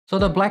So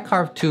the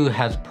BlackCarve 2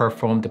 has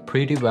performed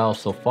pretty well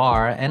so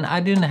far, and I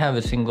didn't have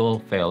a single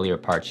failure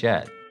part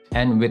yet.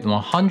 And with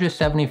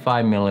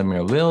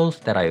 175mm wheels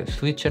that I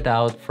switched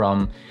out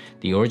from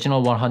the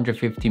original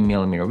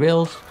 150mm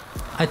wheels,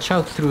 I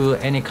chugged through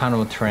any kind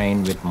of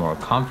terrain with more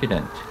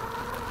confidence.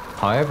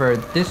 However,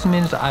 this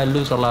means I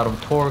lose a lot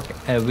of torque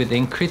with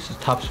increased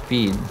top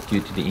speed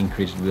due to the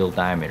increased wheel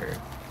diameter.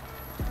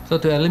 So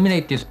to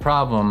eliminate this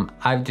problem,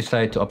 I've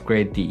decided to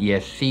upgrade the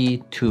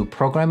ESC to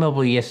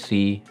programmable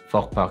ESC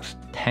Focbox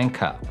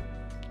Tenka.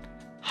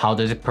 How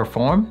does it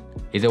perform?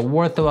 Is it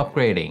worth of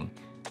upgrading?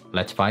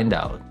 Let's find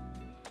out.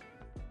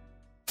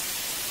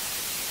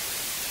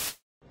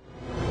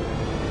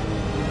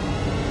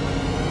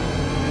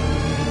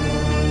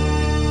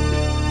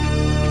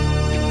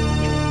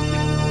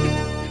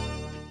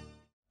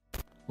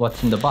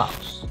 What's in the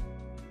box?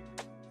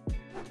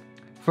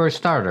 For a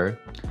starter,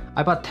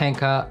 I bought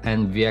Tenka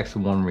and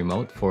VX1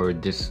 remote for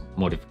this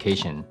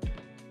modification.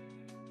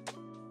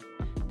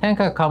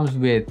 Tenka comes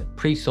with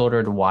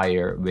pre-soldered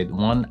wire with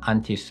one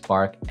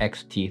anti-spark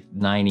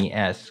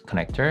XT90S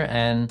connector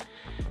and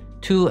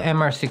two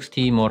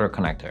MR60 motor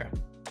connector.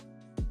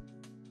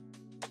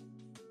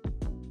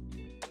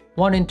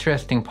 One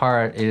interesting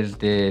part is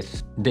the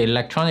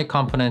electronic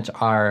components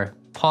are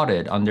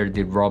potted under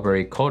the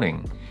rubbery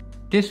coating.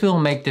 This will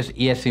make this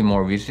ESC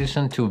more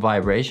resistant to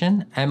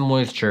vibration and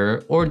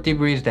moisture or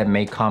debris that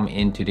may come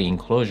into the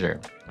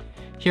enclosure.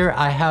 Here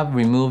I have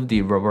removed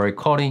the rubbery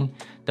coating.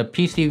 The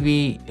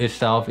PCB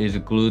itself is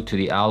glued to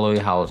the alloy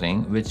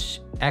housing,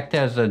 which acts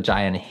as a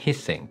giant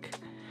heatsink.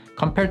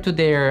 Compared to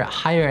their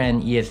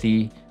higher-end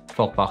ESC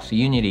Focbox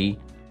Unity,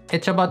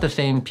 it's about the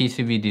same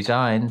PCB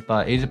design,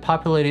 but is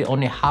populated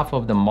only half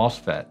of the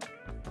MOSFET.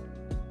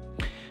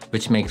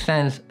 Which makes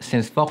sense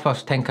since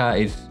Focbox Tenka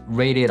is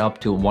rated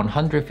up to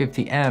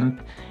 150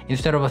 amp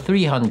instead of a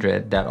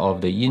 300 that of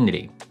the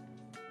Unity.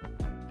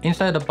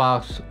 Inside the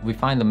box, we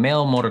find the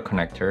male motor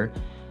connector,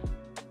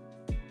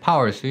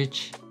 power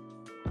switch,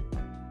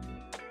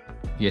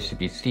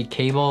 USB-C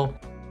cable,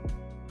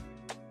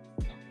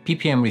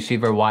 PPM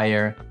receiver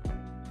wire,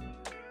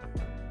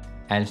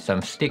 and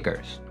some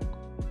stickers.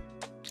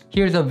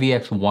 Here's a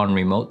VX1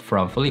 remote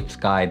from Philips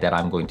Guide that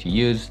I'm going to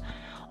use.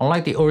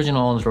 Unlike the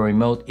original Onzo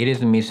remote, it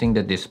is missing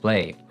the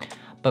display.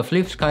 But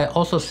Philips Guide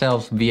also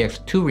sells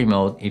VX2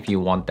 remote if you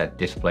want that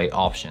display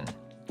option.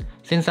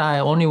 Since I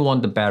only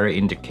want the battery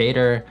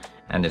indicator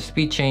and the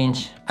speed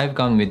change, I've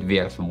gone with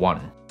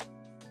VX1.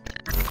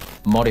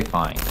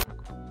 Modifying.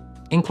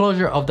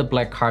 Enclosure of the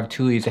BlackCarve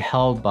 2 is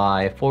held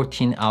by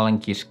 14 Allen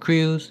key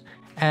screws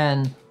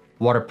and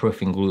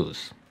waterproofing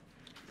glues.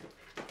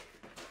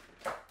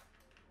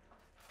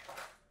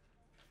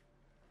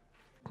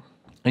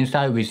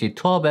 Inside we see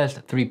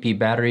 12S 3P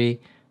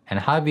battery and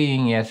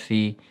high-viewing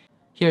ESC.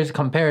 Here's a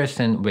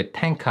comparison with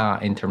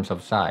Tenka in terms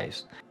of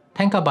size.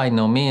 Tenka by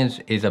no means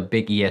is a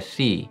big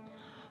ESC,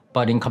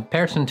 but in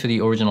comparison to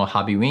the original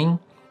Hobby Wing,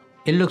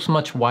 it looks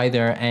much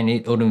wider and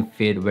it wouldn't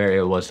fit where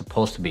it was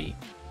supposed to be.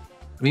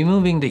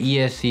 Removing the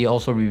ESC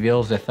also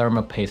reveals the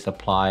thermal paste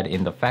applied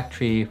in the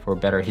factory for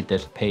better heat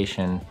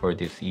dissipation for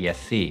this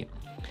ESC.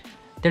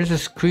 There's a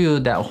screw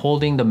that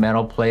holding the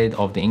metal plate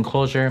of the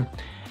enclosure,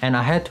 and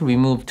I had to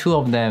remove two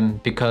of them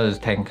because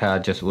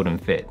Tenka just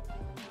wouldn't fit.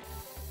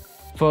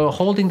 For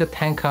holding the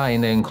Tenka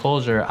in the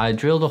enclosure, I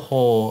drilled a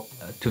hole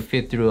to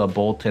fit through a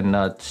bolt and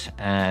nuts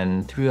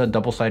and through a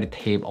double-sided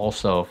tape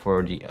also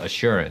for the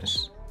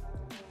assurance.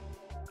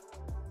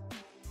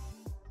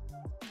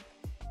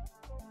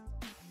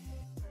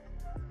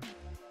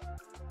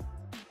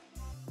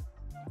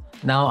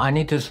 Now I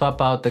need to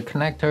swap out the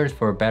connectors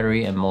for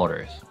battery and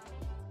motors.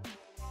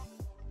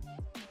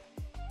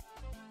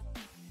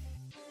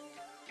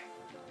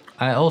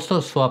 I also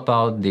swap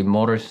out the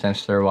motor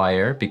sensor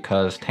wire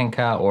because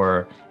Tenka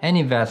or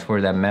any VESC for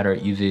that matter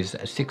uses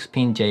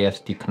 6-pin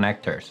JST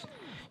connectors.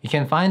 You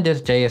can find this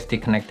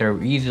JST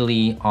connector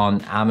easily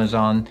on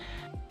Amazon,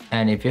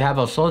 and if you have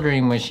a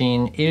soldering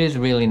machine, it is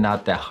really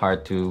not that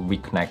hard to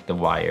reconnect the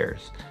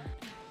wires.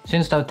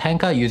 Since the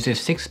Tenka uses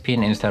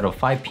 6-pin instead of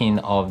 5-pin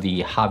of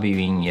the Hobby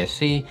Wing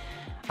ESC,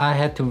 I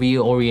had to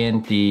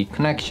reorient the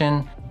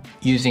connection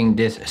using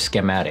this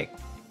schematic.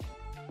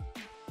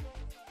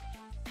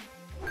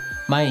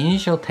 My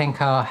initial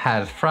Tenka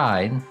has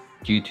fried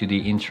due to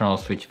the internal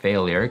switch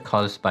failure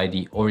caused by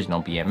the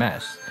original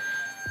BMS,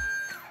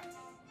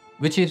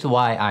 which is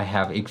why I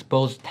have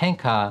exposed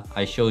Tenka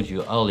I showed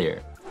you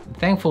earlier.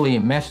 Thankfully,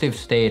 Massive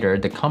Stator,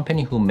 the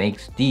company who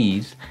makes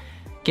these,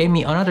 gave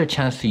me another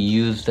chance to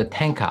use the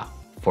Tenka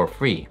for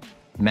free.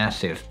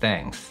 Massive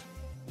thanks.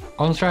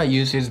 Onsra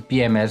uses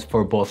BMS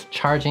for both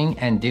charging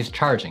and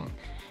discharging.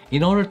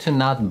 In order to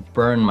not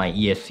burn my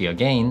ESC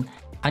again,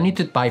 I need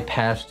to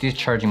bypass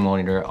discharging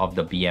monitor of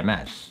the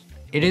BMS.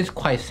 It is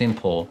quite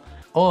simple.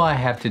 All I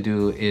have to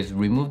do is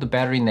remove the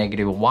battery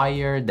negative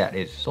wire that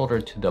is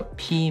soldered to the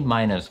P-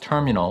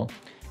 terminal,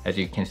 as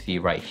you can see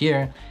right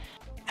here,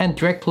 and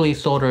directly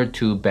solder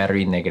to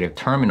battery negative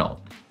terminal.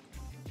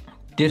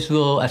 This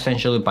will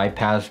essentially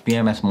bypass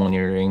BMS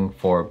monitoring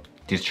for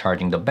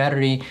discharging the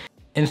battery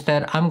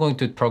Instead, I'm going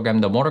to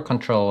program the motor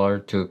controller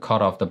to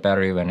cut off the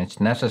battery when it's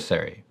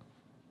necessary.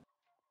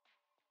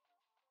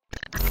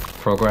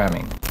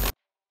 Programming.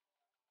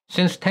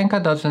 Since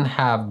Tenka doesn't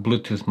have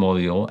Bluetooth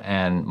module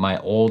and my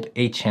old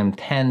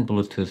HM10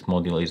 Bluetooth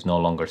module is no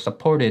longer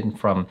supported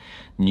from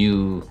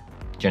new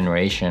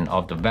generation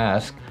of the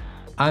VESC,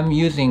 I'm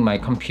using my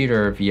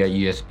computer via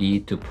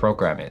USB to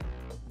program it.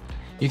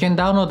 You can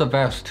download the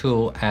VESC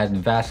tool at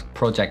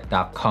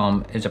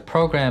VESCproject.com. It's a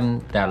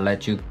program that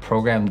lets you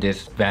program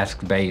this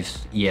VESC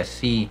based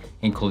ESC,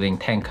 including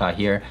Tenka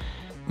here,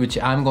 which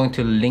I'm going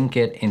to link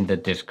it in the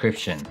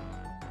description.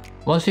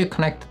 Once you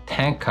connect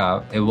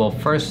Tenka, it will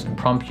first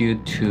prompt you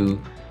to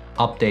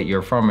update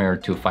your firmware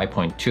to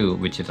 5.2,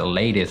 which is the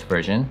latest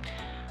version.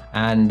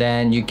 And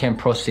then you can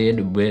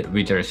proceed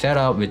with your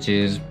setup, which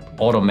is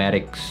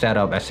automatic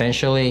setup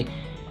essentially.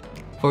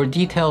 For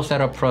detailed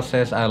setup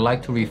process, I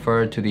like to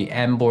refer to the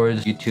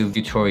Mboard's YouTube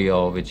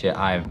tutorial, which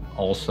I've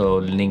also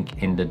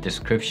linked in the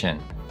description.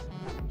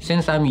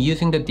 Since I'm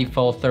using the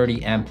default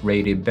 30 amp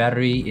rated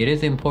battery, it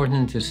is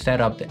important to set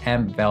up the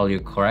amp value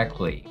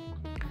correctly.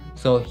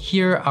 So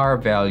here are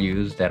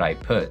values that I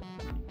put.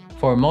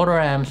 For motor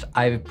amps,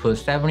 I've put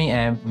 70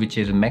 amp, which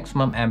is the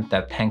maximum amp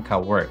that Tenka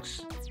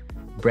works.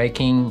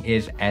 Braking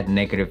is at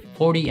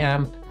 -40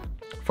 amp.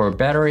 For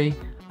battery,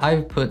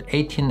 I've put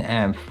 18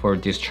 amp for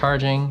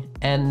discharging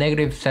and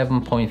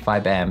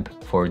 -7.5 amp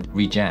for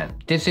regen.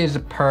 This is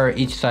per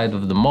each side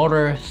of the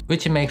motor,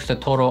 which makes a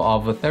total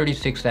of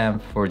 36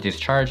 amp for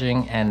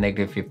discharging and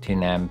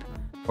 -15 amp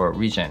for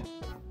regen.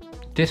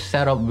 This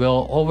setup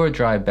will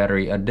overdrive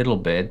battery a little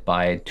bit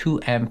by 2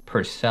 amp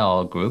per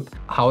cell group.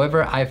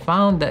 However, I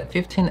found that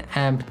 15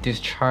 amp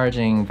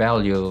discharging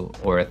value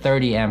or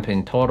 30 amp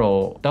in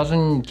total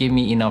doesn't give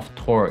me enough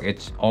torque.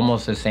 It's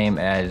almost the same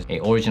as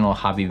an original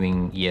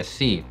Hobbywing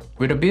ESC.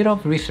 With a bit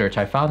of research,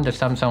 I found the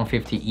Samsung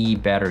 50E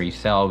battery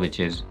cell, which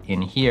is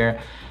in here,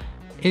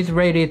 is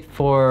rated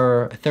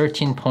for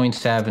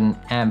 13.7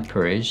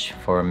 amperage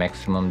for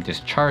maximum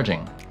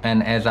discharging.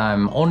 And as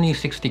I'm only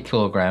 60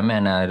 kilogram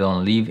and I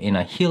don't live in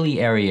a hilly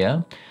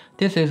area,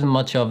 this is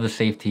much of a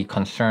safety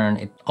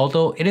concern,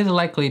 although it is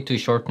likely to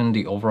shorten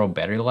the overall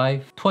battery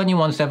life.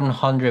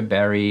 21700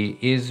 battery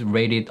is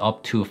rated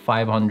up to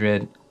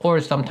 500 or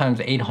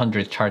sometimes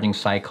 800 charging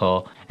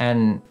cycle,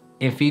 and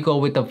if we go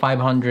with the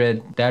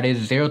 500, that is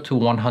 0 to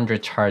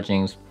 100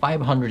 chargings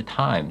 500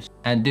 times.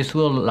 And this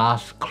will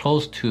last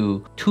close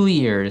to 2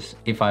 years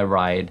if I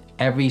ride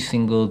every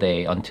single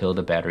day until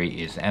the battery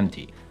is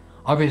empty.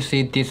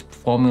 Obviously, this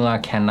formula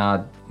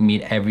cannot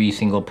meet every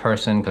single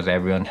person because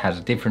everyone has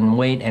different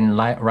weight and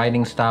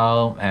riding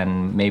style,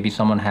 and maybe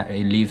someone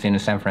lives in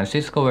San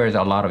Francisco where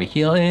a lot of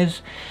hill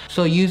is.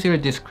 So use your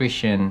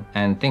discretion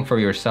and think for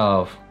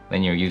yourself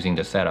when you're using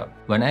the setup.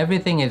 When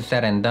everything is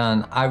said and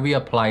done, I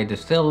reapplied the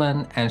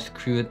sealant and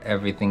screwed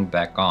everything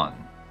back on.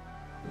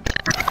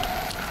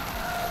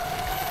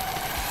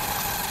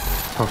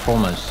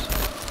 Performance.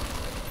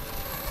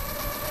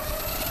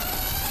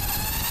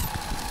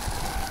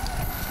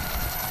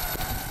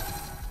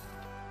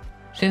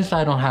 Since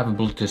I don't have a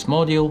Bluetooth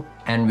module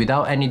and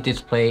without any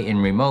display in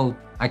remote,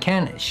 I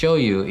can't show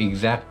you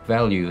exact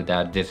value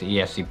that this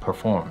ESC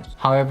performs.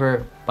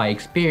 However, by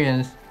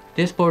experience,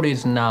 this board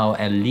is now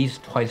at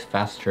least twice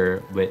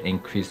faster with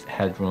increased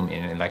headroom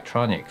in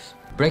electronics.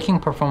 Braking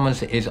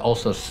performance is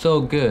also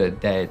so good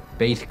that it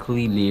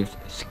basically leaves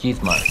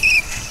skid marks.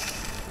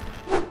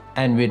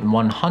 And with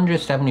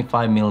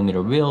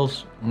 175mm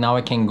wheels, now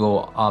I can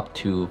go up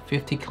to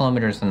 50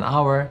 kilometers an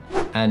hour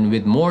and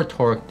with more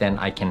torque than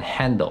I can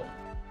handle.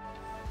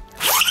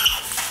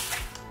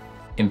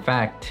 In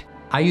fact,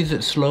 I use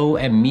it slow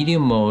and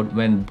medium mode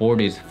when board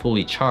is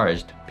fully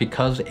charged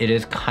because it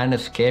is kind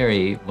of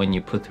scary when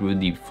you put through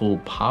the full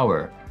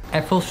power.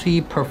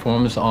 FOC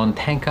performance on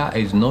Tenka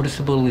is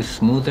noticeably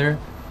smoother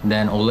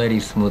than already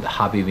smooth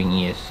Hobbywing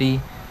ESC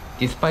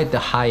despite the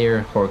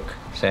higher torque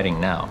setting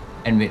now.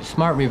 And with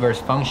smart reverse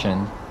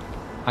function,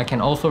 I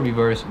can also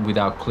reverse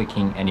without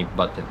clicking any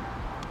button.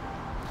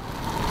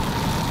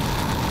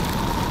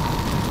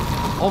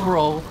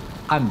 Overall,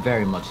 I'm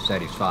very much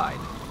satisfied.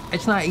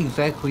 It's not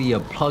exactly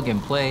a plug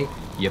and play.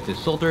 You have to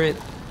solder it,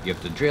 you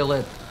have to drill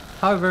it.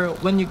 However,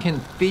 when you can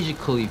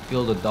physically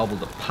feel the double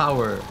the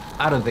power,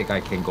 I don't think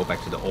I can go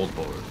back to the old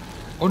board.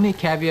 Only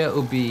caveat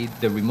would be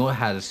the remote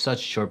has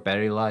such short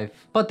battery life,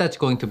 but that's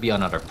going to be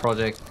another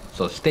project,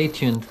 so stay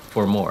tuned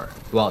for more.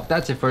 Well,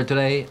 that's it for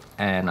today,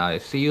 and I'll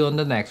see you on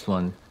the next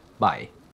one. Bye.